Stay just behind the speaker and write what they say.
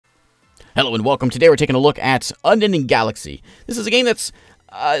Hello and welcome. Today we're taking a look at Unending Galaxy. This is a game that's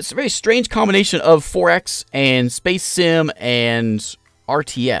it's a very strange combination of 4X and Space Sim and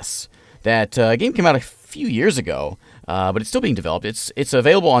RTS. That game came out a few years ago, but it's still being developed. It's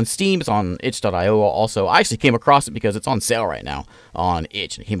available on Steam. It's on itch.io also. I actually came across it because it's on sale right now on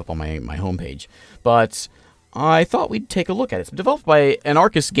itch. It came up on my homepage. But I thought we'd take a look at it. It's developed by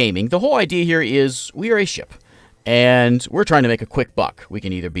Anarchist Gaming. The whole idea here is we are a ship. And we're trying to make a quick buck. We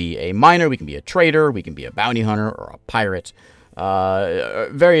can either be a miner, we can be a trader, we can be a bounty hunter or a pirate.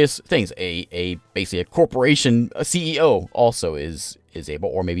 Various things. Basically a corporation, a CEO also is able,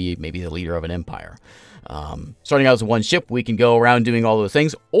 or maybe the leader of an empire. Starting out as one ship, we can go around doing all those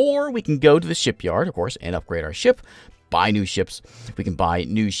things, or we can go to the shipyard, of course, and upgrade our ship. Buy new ships. We can buy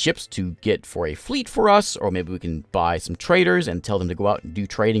new ships to get for a fleet for us, or maybe we can buy some traders and tell them to go out and do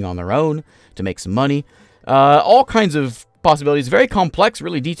trading on their own to make some money. All kinds of possibilities. Very complex,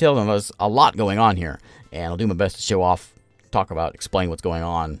 really detailed, and there's a lot going on here. And I'll do my best to show off, explain what's going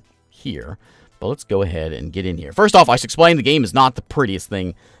on here. But let's go ahead and get in here. First off, I should explain the game is not the prettiest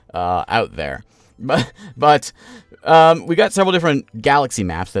thing out there. But we got several different galaxy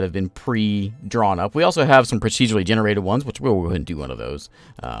maps that have been pre-drawn up. We also have some procedurally generated ones, which we'll go ahead and do one of those.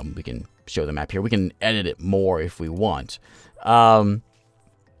 We can show the map here. We can edit it more if we want.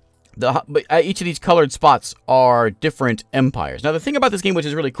 Each of these colored spots are different empires. Now, the thing about this game, which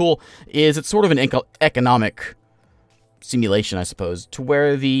is really cool, is it's sort of an economic simulation, I suppose, to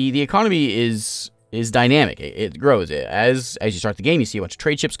where the economy is dynamic. It grows. As you start the game, you see a bunch of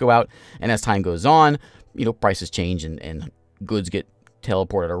trade ships go out, and as time goes on, prices change and goods get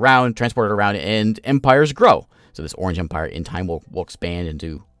transported around, and empires grow. So this orange empire, in time, will expand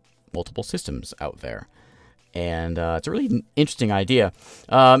into multiple systems out there. And it's a really interesting idea.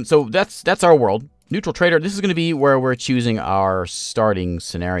 So that's our world. Neutral trader, this is going to be where we're choosing our starting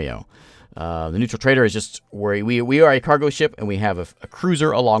scenario. The neutral trader is just where we are a cargo ship, and we have a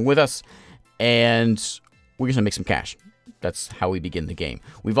cruiser along with us, and we're just going to make some cash. That's how we begin the game.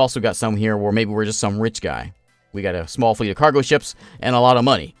 We've also got some here where maybe we're just some rich guy. We got a small fleet of cargo ships and a lot of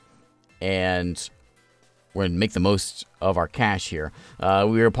money. And we're going to make the most of our cash here.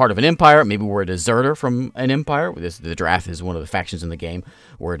 We are part of an empire. Maybe we're a deserter from an empire. The Draft is one of the factions in the game.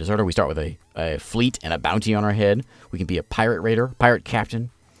 We're a deserter. We start with a fleet and a bounty on our head. We can be a pirate raider, pirate captain,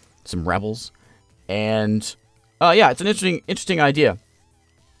 some rebels. And, yeah, it's an interesting idea.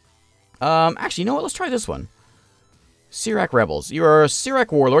 Actually, you know what? Let's try this one. Sirac Rebels. You are a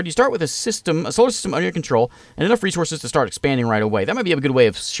Sirac warlord. You start with a solar system under your control and enough resources to start expanding right away. That might be a good way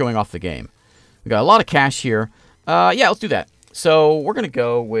of showing off the game. We got a lot of cash here. Yeah, let's do that. So we're going to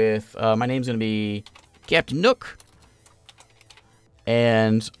go with, my name's going to be Captain Nook.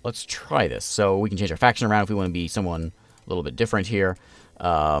 And let's try this. So we can change our faction around if we want to be someone a little bit different here.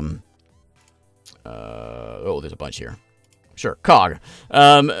 Oh, there's a bunch here. Sure, Cog.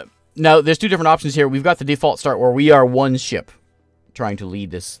 Now, there's two different options here. We've got the default start where we are one ship trying to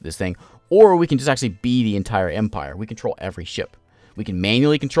lead this thing. Or we can just actually be the entire empire. We control every ship. We can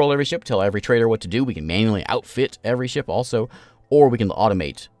manually control every ship, tell every trader what to do. We can manually outfit every ship also, or we can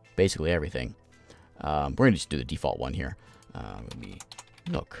automate basically everything. We're going to just do the default one here. Maybe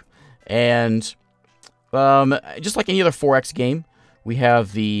Nook. And just like any other 4X game, we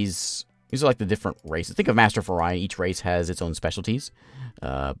have these are like the different races. Think of Master of Orion. Each race has its own specialties,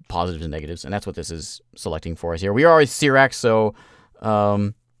 positives and negatives, and that's what this is selecting for us here. We are a Sirac, so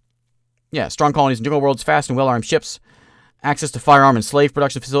yeah, strong colonies and jungle worlds, fast and well-armed ships. Access to firearm and slave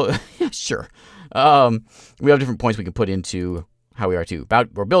production facility. Yeah, sure. We have different points we can put into how we are too.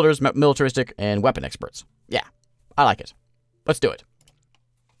 We're builders, militaristic, and weapon experts. Yeah, I like it. Let's do it.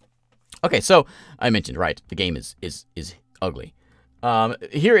 Okay, so I mentioned, right, the game is ugly.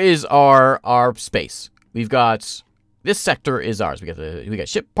 Here is our space. We've got this sector is ours. We got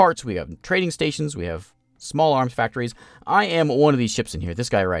ship parts. We have trading stations. We have small arms factories. I am one of these ships in here. This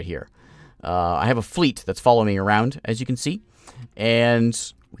guy right here. I have a fleet that's following me around, as you can see,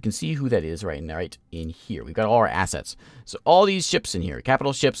 and we can see who that is right in here. We've got all our assets. So all these ships in here,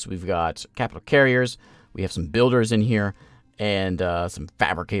 capital ships, we've got capital carriers, we have some builders in here, and some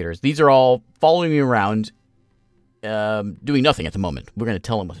fabricators. These are all following me around, doing nothing at the moment. We're going to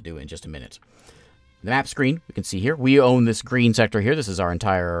tell them what to do in just a minute. The map screen, we can see here, we own this green sector here. This is our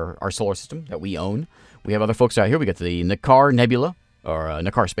solar system that we own. We have other folks out here. We got the Nakar Nebula, or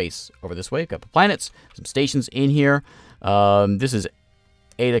Nakar space over this way. Got the planets, some stations in here. This is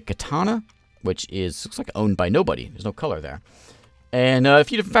Ada Katana, which looks like owned by nobody. There's no color there. And a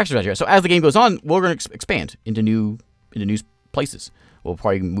few different factions out here. So as the game goes on, we're going to expand into new places. We'll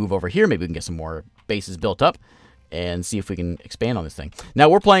probably move over here. Maybe we can get some more bases built up and see if we can expand on this thing. Now,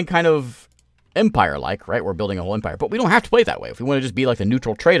 we're playing kind of empire-like, right? We're building a whole empire. But we don't have to play it that way. If we want to just be like the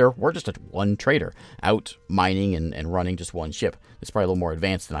neutral trader, we're just one trader out mining and running just one ship. It's probably a little more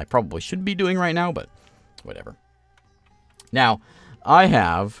advanced than I probably should be doing right now, but whatever. Now, I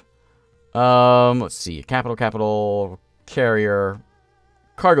have, let's see, capital, carrier,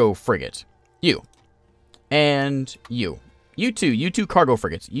 cargo frigate. You. And you. You two cargo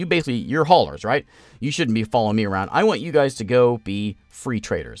frigates. You basically, you're haulers, right? You shouldn't be following me around. I want you guys to go be free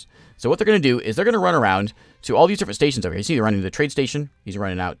traders. So what they're going to do is they're going to run around to all these different stations over here. You see, they're running to the trade station. He's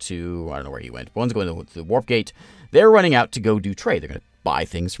running out to, I don't know where he went. One's going to the warp gate. They're running out to go do trade. They're going to buy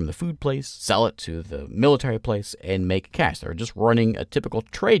things from the food place, sell it to the military place, and make cash. They're just running a typical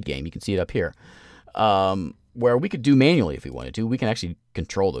trade game. You can see it up here. Where we could do manually if we wanted to. We can actually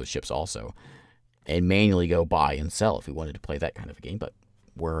control those ships also. And manually go buy and sell if we wanted to play that kind of a game. But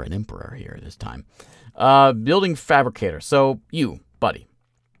we're an emperor here this time. Building fabricator. So, you, buddy.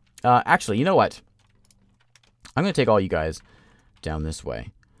 Actually, you know what? I'm going to take all you guys down this way.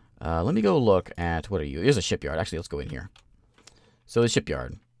 Let me go look at, what are you? There's a shipyard. Actually, let's go in here. So, the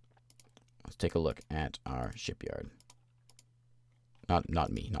shipyard. Let's take a look at our shipyard. Not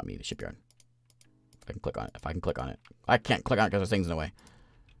me, the shipyard. If I can click on it. I can't click on it because there's things in the way.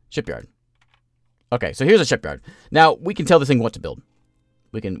 Shipyard. Okay, so here's a shipyard. Now, we can tell this thing what to build.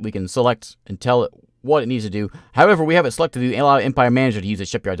 We can select and tell it what it needs to do. However, we have it selected to allow Empire Manager to use the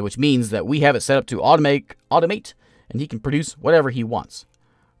shipyard, which means that we have it set up to automate, and he can produce whatever he wants.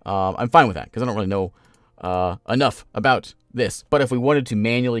 I'm fine with that, because I don't really know enough about this. But if we wanted to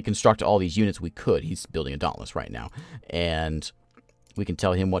manually construct all these units, we could. He's building a Dauntless right now. And we can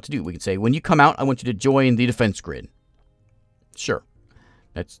tell him what to do. We can say, when you come out, I want you to join the defense grid. Sure.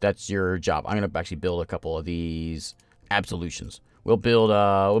 That's your job. I'm gonna actually build a couple of these absolutions. We'll build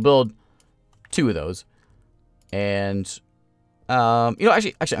 2 of those, and you know,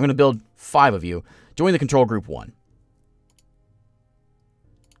 actually, I'm gonna build 5 of you. Join the control group 1.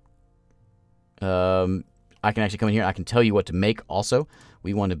 I can actually come in here. I can tell you what to make. Also,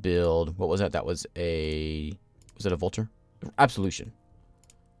 we want to build. What was that? That was a. Was it a vulture? Absolution.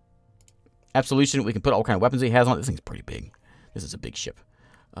 Absolution. We can put all kind of weapons he has on. This thing's pretty big. This is a big ship.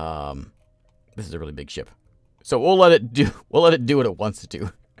 This is a really big ship. So we'll let it do what it wants to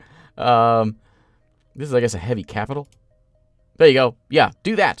do. This is, I guess, a heavy capital. There you go. Yeah,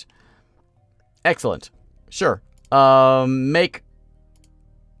 do that. Excellent. Sure. Make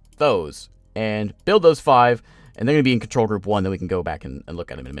those and build those 5, and they're going to be in control group 1. Then we can go back and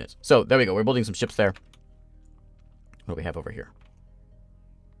look at them in a minute. So there we go. We're building some ships there. What do we have over here?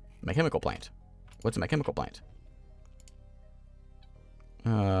 My chemical plant. What's in my chemical plant?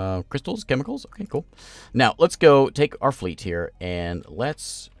 Crystals, chemicals. Okay, cool. Now, let's go take our fleet here, and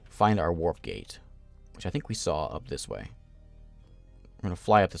let's find our warp gate, which I think we saw up this way. We're going to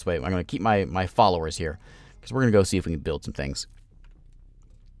fly up this way. I'm going to keep my followers here, because we're going to go see if we can build some things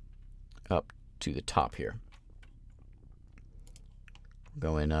up to the top here.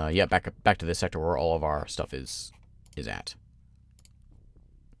 Going, yeah, back to this sector where all of our stuff is at.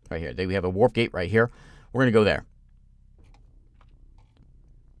 Right here. We have a warp gate right here. We're going to go there.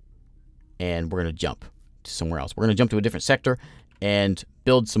 And we're going to jump to somewhere else. We're going to jump to a different sector and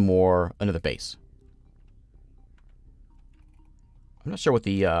build another base. I'm not sure what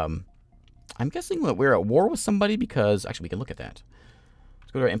the, I'm guessing that we're at war with somebody because, actually, we can look at that.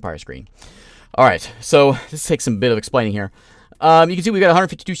 Let's go to our Empire screen. All right, so this takes some bit of explaining here. You can see we've got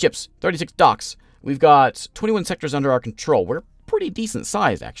 152 ships, 36 docks. We've got 21 sectors under our control. We're pretty decent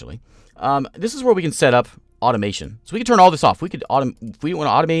sized, actually. This is where we can set up automation. So we can turn all this off. We could if we want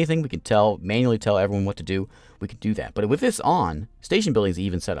to automate anything, we can manually tell everyone what to do. We could do that. But with this on, station building is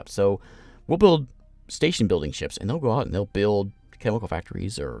even set up. So we'll build station building ships, and they'll go out and they'll build chemical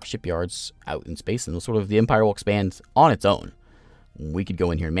factories or shipyards out in space, and the Empire will expand on its own. We could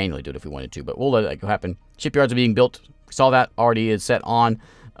go in here and manually do it if we wanted to, but we'll let that go happen. Shipyards are being built. We saw that already is set on.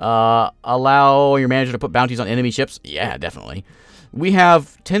 Allow your manager to put bounties on enemy ships. Yeah, definitely. We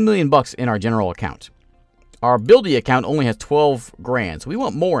have 10 million bucks in our general account. Our building account only has 12 grand, so we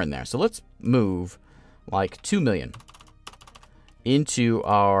want more in there. So let's move like 2 million into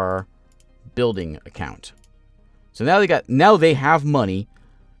our building account. So now they have money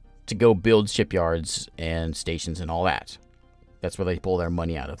to go build shipyards and stations and all that. That's where they pull their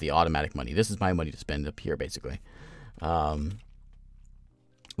money out of, the automatic money. This is my money to spend up here, basically.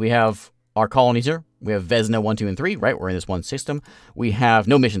 We have our colonies here. We have Vesna 1, 2, and 3, right? We're in this one system. We have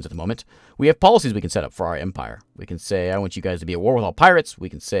no missions at the moment. We have policies we can set up for our empire. We can say, I want you guys to be at war with all pirates. We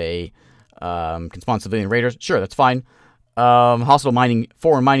can say, can spawn civilian raiders. Sure, that's fine. Hostile mining,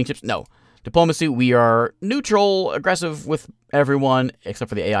 foreign mining ships. No. Diplomacy, we are neutral, aggressive with everyone, except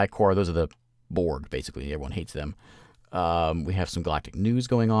for the AI core. Those are the Borg, basically. Everyone hates them. We have some galactic news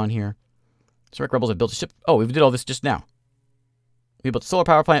going on here. Sarek rebels have built a ship. Oh, we did all this just now. We built a solar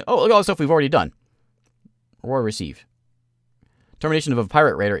power plant. Oh, look at all the stuff we've already done. Reward received. Termination of a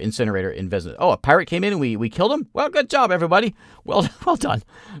pirate raider incinerator in Vesna. Oh, a pirate came in and we killed him? Well, good job, everybody. Well done.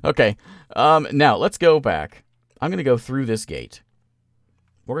 Okay. Now, let's go back. I'm going to go through this gate.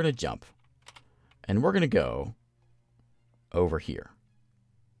 We're going to jump. And we're going to go over here.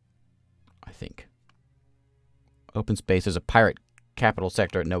 I think. Open space. There's a pirate capital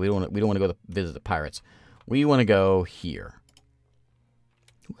sector. No, we don't want to go visit the pirates. We want to go here.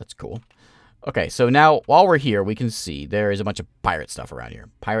 Ooh, that's cool. Okay, so now while we're here, we can see there is a bunch of pirate stuff around here.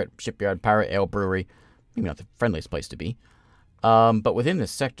 Pirate shipyard, pirate ale brewery. Maybe not the friendliest place to be. But within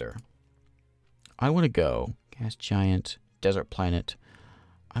this sector, I want to go gas giant, desert planet.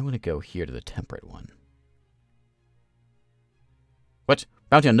 I want to go here to the temperate one. What?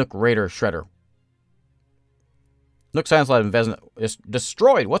 Bounty on Nook Raider Shredder. Nook Science Lab investment is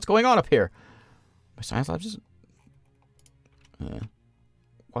destroyed. What's going on up here? My science lab just...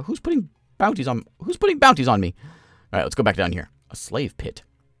 well, who's putting bounties on me? All right, let's go back down here. A slave pit.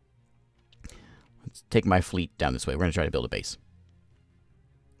 Let's take my fleet down this way. We're going to try to build a base.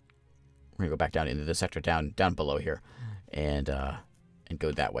 We're going to go back down into the sector down below here and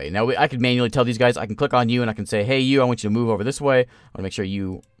go that way. Now, I could manually tell these guys. I can click on you and I can say, hey, you, I want you to move over this way. I want to make sure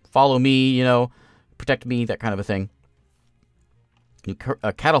you follow me, you know, protect me, that kind of a thing. New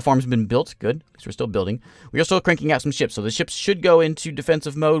cattle farm's been built. Good. Because we're still building. We are still cranking out some ships. So the ships should go into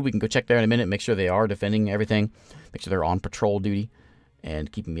defensive mode. We can go check there in a minute. Make sure they are defending everything. Make sure they're on patrol duty.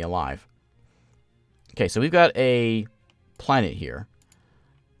 And keeping me alive. Okay, so we've got a planet here.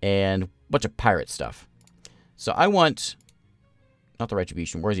 And a bunch of pirate stuff. So I want... Not the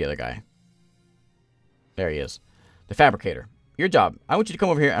Retribution. Where's the other guy? There he is. The Fabricator. Your job. I want you to come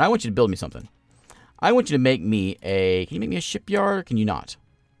over here and I want you to build me something. I want you to make me a... Can you make me a shipyard or can you not?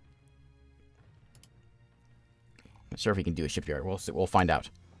 Not sure if he can do a shipyard. We'll find out.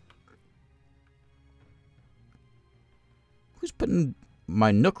 Who's putting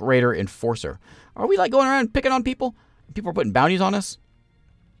my Nook Raider Enforcer? Are we like going around picking on people? People are putting bounties on us?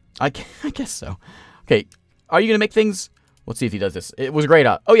 I guess so. Okay. Are you going to make things... Let's see if he does this. It was great.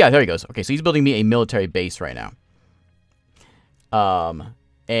 Oh, yeah. There he goes. Okay, so he's building me a military base right now.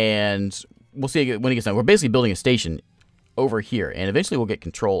 And... We'll see when he gets done. We're basically building a station over here, and eventually we'll get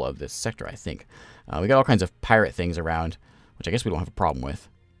control of this sector, I think. We got all kinds of pirate things around, which I guess we don't have a problem with.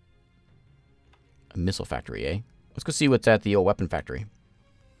 A missile factory, eh? Let's go see what's at the old weapon factory. You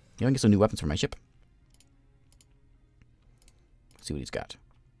know, I can get some new weapons for my ship. Let's see what he's got.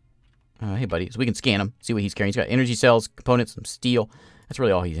 Hey, buddy. So we can scan him, see what he's carrying. He's got energy cells, components, some steel. That's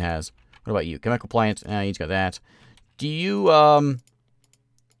really all he has. What about you? Chemical plants? He's got that. Do you,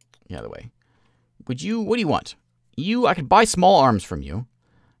 The other way. What do you want? I can buy small arms from you.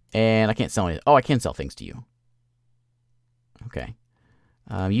 And I can't sell anything. Oh, I can sell things to you. Okay.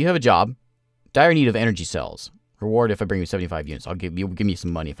 You have a job. Dire need of energy cells. Reward if I bring you 75 units. You'll give me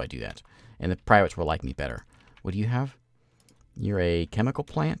some money if I do that. And the pirates will like me better. What do you have? You're a chemical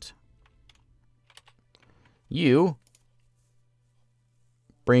plant. You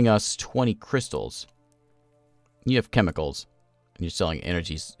bring us 20 crystals. You have chemicals. And you're selling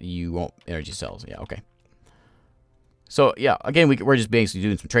energies. You want energy cells. Yeah, okay. So, yeah, again, we're just basically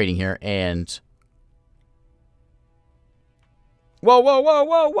doing some trading here. And...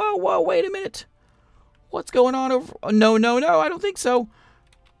 Whoa, wait a minute. What's going on over... Oh, no, I don't think so.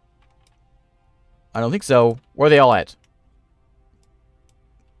 Where are they all at?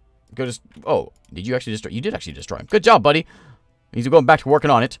 Oh, did you actually destroy... You did actually destroy him. Good job, buddy. He's going back to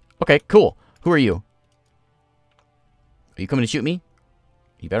working on it. Okay, cool. Who are you? Are you coming to shoot me?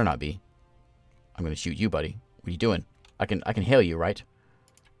 You better not be. I'm going to shoot you, buddy. What are you doing? I can hail you, right?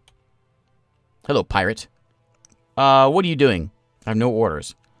 Hello, pirate. What are you doing? I have no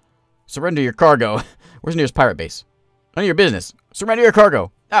orders. Surrender your cargo. Where's the nearest pirate base? None of your business. Surrender your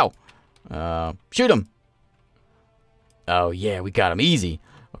cargo. Ow. Shoot him. Oh, yeah, we got him. Easy.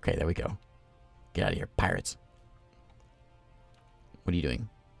 Okay, there we go. Get out of here, pirates. What are you doing?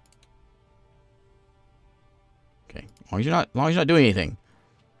 Okay, as long as you're not doing anything.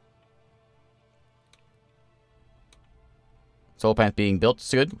 Solar plant being built. It's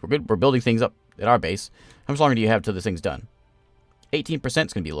good. We're good. We're building things up at our base. How much longer do you have till this thing's done? 18% is going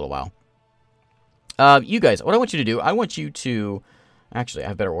to be a little while. You guys, what I want you to do, I want you to... Actually, I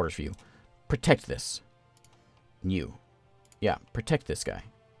have better orders for you. Protect this. You. Yeah, protect this guy.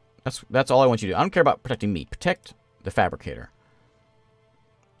 That's all I want you to do. I don't care about protecting me. Protect the Fabricator.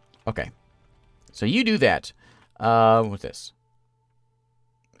 Okay. So you do that. What's this?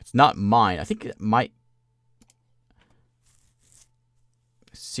 It's not mine. I think it might...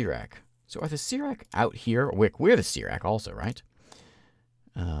 Sirac. So are the Sirac out here? We're the Sirac also, right?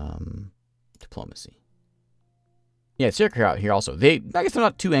 Diplomacy. Yeah, Sirac are out here also. I guess they're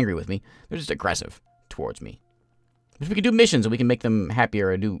not too angry with me. They're just aggressive towards me. But we can do missions and we can make them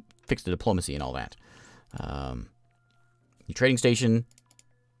happier and fix the diplomacy and all that. Your trading station.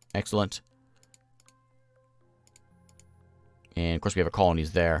 Excellent. And of course we have our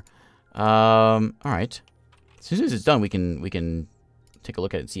colonies there. Alright. As soon as it's done, we can take a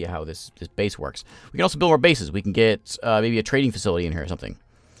look at it and see how this base works. We can also build more bases. We can get maybe a trading facility in here or something.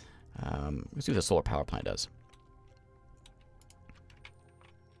 Let's see what the solar power plant does.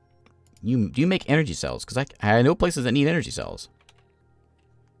 Do you make energy cells? Because I know places that need energy cells.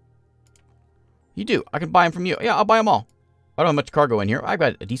 You do. I can buy them from you. Yeah, I'll buy them all. I don't have much cargo in here. I've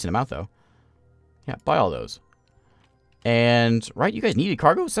got a decent amount, though. Yeah, buy all those. And, right, you guys needed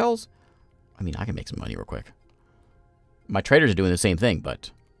cargo cells? I mean, I can make some money real quick. My traders are doing the same thing,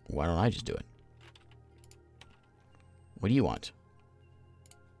 but why don't I just do it? What do you want?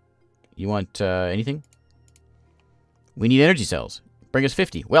 You want anything? We need energy cells. Bring us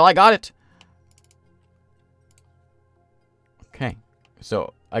 50. Well, I got it. Okay.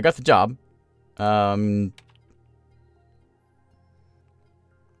 So, I got the job. Done?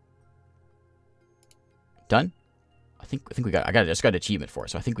 I think we got it. I just got an achievement for it,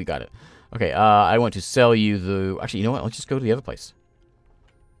 so I think we got it. Okay, I want to sell you the... Actually, you know what? Let's just go to the other place.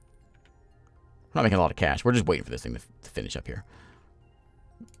 We're not making a lot of cash. We're just waiting for this thing to finish up here.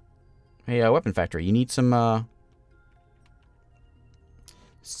 Hey, weapon factory. You need some...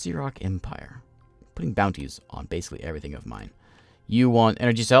 Sirac Empire. Putting bounties on basically everything of mine. You want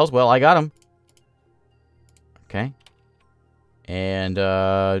energy cells? Well, I got them. Okay. And,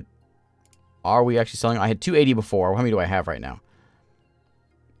 are we actually selling? I had 280 before. How many do I have right now?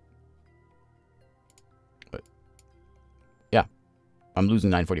 But, yeah. I'm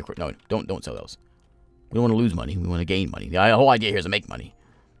losing 940. No, don't sell those. We don't want to lose money. We want to gain money. The whole idea here is to make money.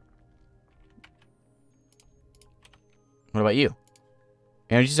 What about you?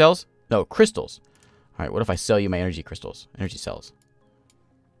 Energy cells? No, crystals. Alright, what if I sell you my energy crystals? Energy cells.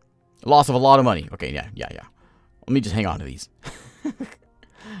 Loss of a lot of money. Okay, yeah. Let me just hang on to these.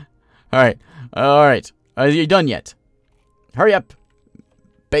 Alright. Are you done yet? Hurry up.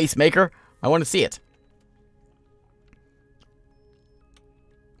 Base maker. I want to see it.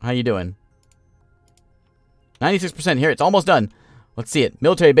 How you doing? 96% here. It's almost done. Let's see it.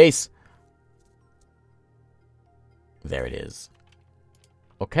 Military base. There it is.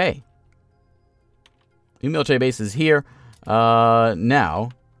 Okay. New military base is here. Now,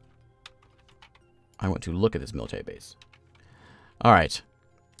 I want to look at this military base. Alright.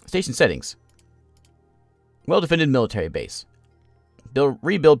 Station settings. Well-defended military base.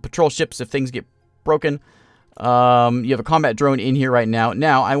 Rebuild patrol ships if things get broken. You have a combat drone in here right now.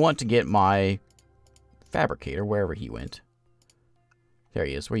 Now, I want to get my fabricator, wherever he went. There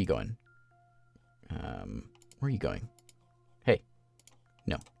he is. Where are you going? Where are you going? Hey.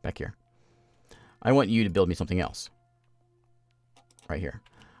 No, back here. I want you to build me something else. Right here.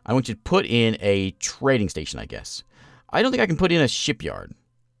 I want you to put in a trading station, I guess. I don't think I can put in a shipyard.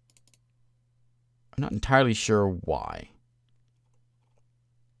 I'm not entirely sure why.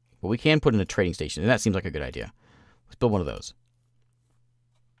 But we can put in a trading station, and that seems like a good idea. Let's build one of those.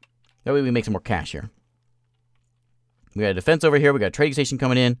 That way we make some more cash here. We got a defense over here. We got a trading station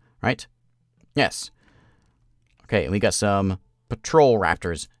coming in, right? Yes. Okay, and we got some patrol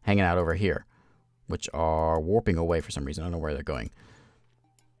raptors hanging out over here, which are warping away for some reason. I don't know where they're going.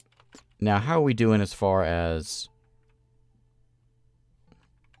 Now, how are we doing as far as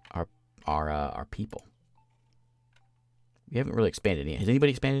our people? We haven't really expanded any. Has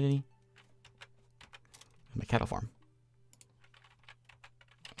anybody expanded any? My cattle farm.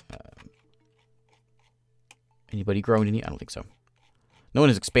 Anybody grown any? I don't think so. No one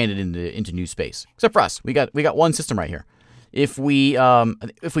has expanded into new space except for us. We got one system right here. If we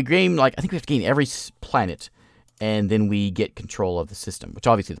gain, like, I think we have to gain every planet, and then we get control of the system, which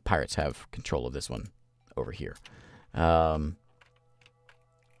obviously the pirates have control of this one over here. That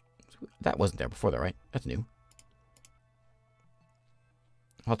wasn't there before, though, right? That's new.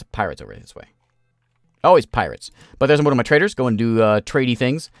 Lots of pirates over this way. Always pirates. But there's one of my traders. Go and do tradey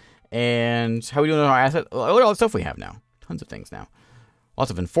things. And how are we doing on our asset? Look at all the stuff we have now. Tons of things now.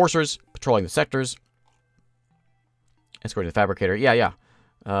 Lots of enforcers patrolling the sectors. Escorting the fabricator. Yeah.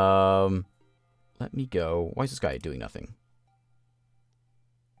 Let me go. Why is this guy doing nothing?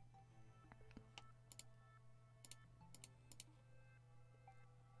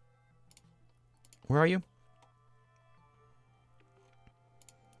 Where are you?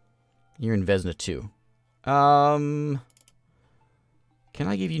 You're in Vesna 2. Can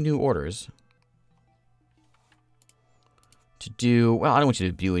I give you new orders? To do... Well, I don't want you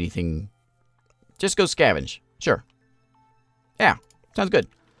to do anything. Just go scavenge. Sure. Yeah, sounds good.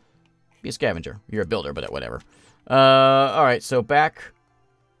 Be a scavenger. You're a builder, but whatever. Alright, so back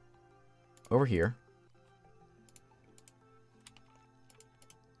over here.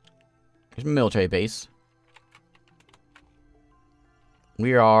 Here's my military base.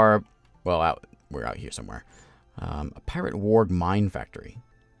 We are... Well, we're out here somewhere. A pirate ward mine factory.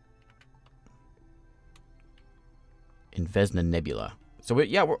 In Vesna Nebula. So,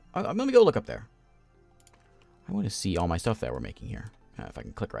 I'm going to go look up there. I want to see all my stuff that we're making here. If I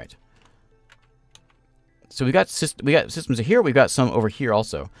can click right. So we got systems here. We've got some over here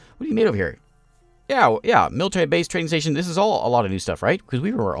also. What do you made over here? Yeah, military base, trading station. This is all a lot of new stuff, right? Because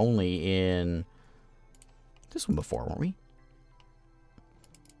we were only in this one before, weren't we?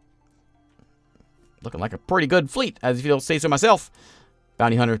 Looking like a pretty good fleet, as if you'll say so myself.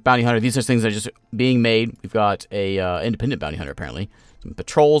 Bounty hunter, bounty hunter. These are things that are just being made. We've got a independent bounty hunter, apparently. Some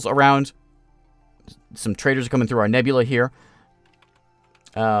patrols around. Some traders are coming through our nebula here.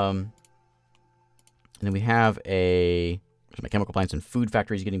 And then we have there's my chemical plants and food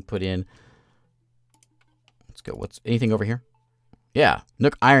factories getting put in. Let's go. What's anything over here? Yeah,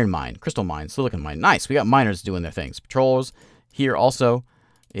 Nook iron mine, crystal mine, silicon mine. Nice. We got miners doing their things. Patrols here also.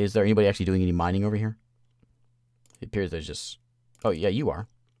 Is there anybody actually doing any mining over here? It appears there's just... Oh, yeah, you are.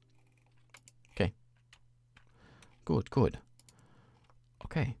 Okay. Good.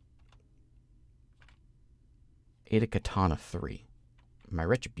 Okay. Ada Katana 3. My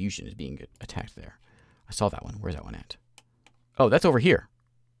retribution is being attacked there. I saw that one. Where's that one at? Oh, that's over here.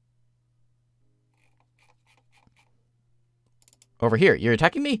 Over here. You're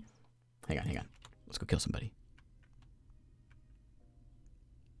attacking me? Hang on. Let's go kill somebody.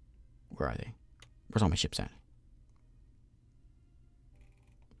 Where are they? Where's all my ships at?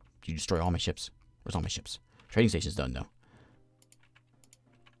 Did you destroy all my ships? Where's all my ships? Trading station's done, though.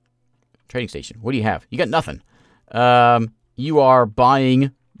 Trading station. What do you have? You got nothing. You are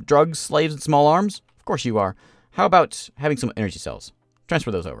buying drugs, slaves, and small arms? Of course you are. How about having some energy cells?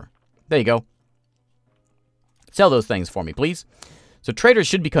 Transfer those over. There you go. Sell those things for me, please. So traders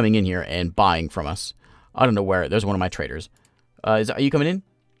should be coming in here and buying from us. I don't know where. There's one of my traders. Are you coming in?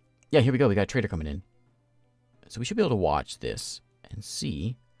 Yeah, here we go. We got a trader coming in. So we should be able to watch this and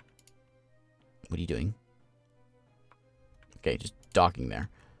see. What are you doing? Okay, just docking there.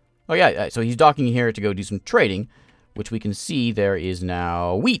 Oh, yeah. So he's docking here to go do some trading, which we can see there is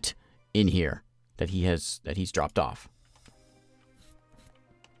now wheat in here that he's dropped off.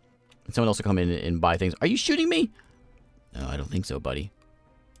 And someone else will come in and buy things. Are you shooting me? No, I don't think so, buddy.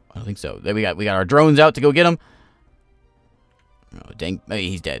 I don't think so. Then we got our drones out to go get him. Oh, dang. Maybe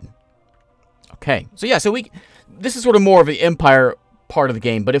he's dead. Okay. So, yeah. So this is sort of more of the Empire part of the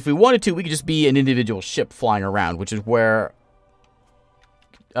game. But if we wanted to, we could just be an individual ship flying around, which is where...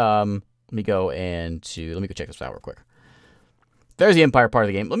 let me go check this out real quick. There's the Empire part of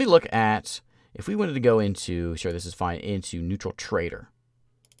the game. Let me look at... If we wanted to go into... Sure, this is fine. Into Neutral Trader.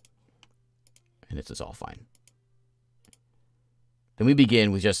 And this is all fine. Then we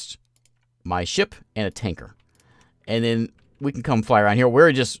begin with just my ship and a tanker. And then we can come fly around here.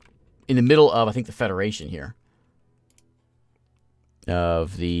 We're just in the middle of, I think, the Federation here.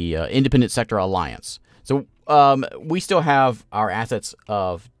 Of the Independent Sector Alliance. So we still have our assets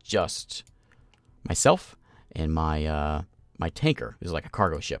of just myself and my my tanker. This is like a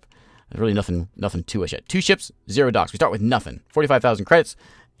cargo ship. There's really nothing to us yet. 2 ships, 0 docks. We start with nothing. 45,000 credits.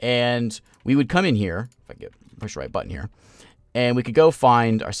 And we would come in here, if I could push the right button here, and we could go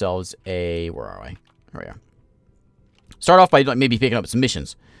find ourselves a... Where are we? Here we are. Start off by maybe picking up some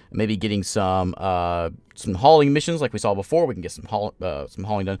missions. Maybe getting some hauling missions like we saw before. We can get some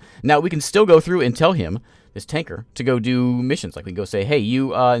hauling done. Now, we can still go through and tell him, this tanker, to go do missions. Like we can go say, hey,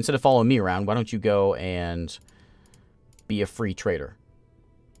 you, instead of following me around, why don't you go and be a free trader?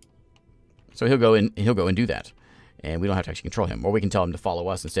 So he'll go and do that. And we don't have to actually control him. Or we can tell him to follow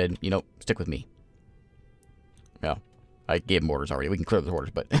us instead. You know, stick with me. Well, I gave him orders already. We can clear those orders,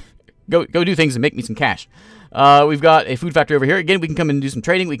 but go do things and make me some cash. We've got a food factory over here. Again, we can come in and do some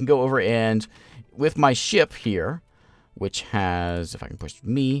trading. We can go over and, with my ship here, which has, if I can push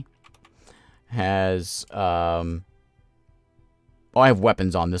me, has, I have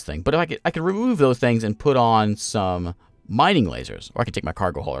weapons on this thing. But if I could remove those things and put on some mining lasers. Or I could take my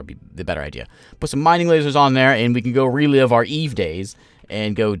cargo hauler, would be the better idea. Put some mining lasers on there, and we can go relive our Eve days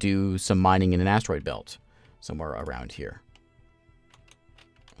and go do some mining in an asteroid belt somewhere around here.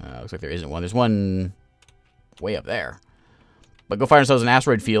 Looks like there isn't one. There's one way up there. but go find ourselves an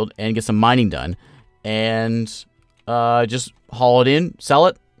asteroid field and get some mining done, and just haul it in, sell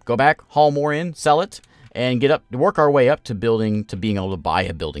it, go back, haul more in, sell it, and work our way up to being able to buy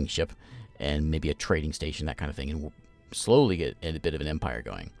a building ship and maybe a trading station, that kind of thing, and we'll slowly get a bit of an empire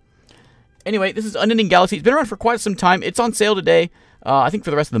going. Anyway, this is Unending Galaxy. It's been around for quite some time. It's on sale today, I think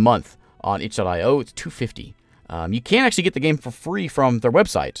for the rest of the month on itch.io. It's $2.50. You can actually get the game for free from their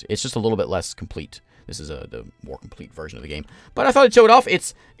website. It's just a little bit less complete. This is the more complete version of the game. But I thought I'd show it off.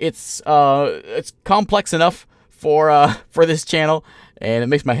 It's complex enough for this channel, and it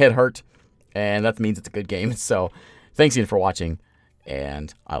makes my head hurt. And that means it's a good game. So thanks again for watching,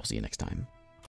 and I'll see you next time.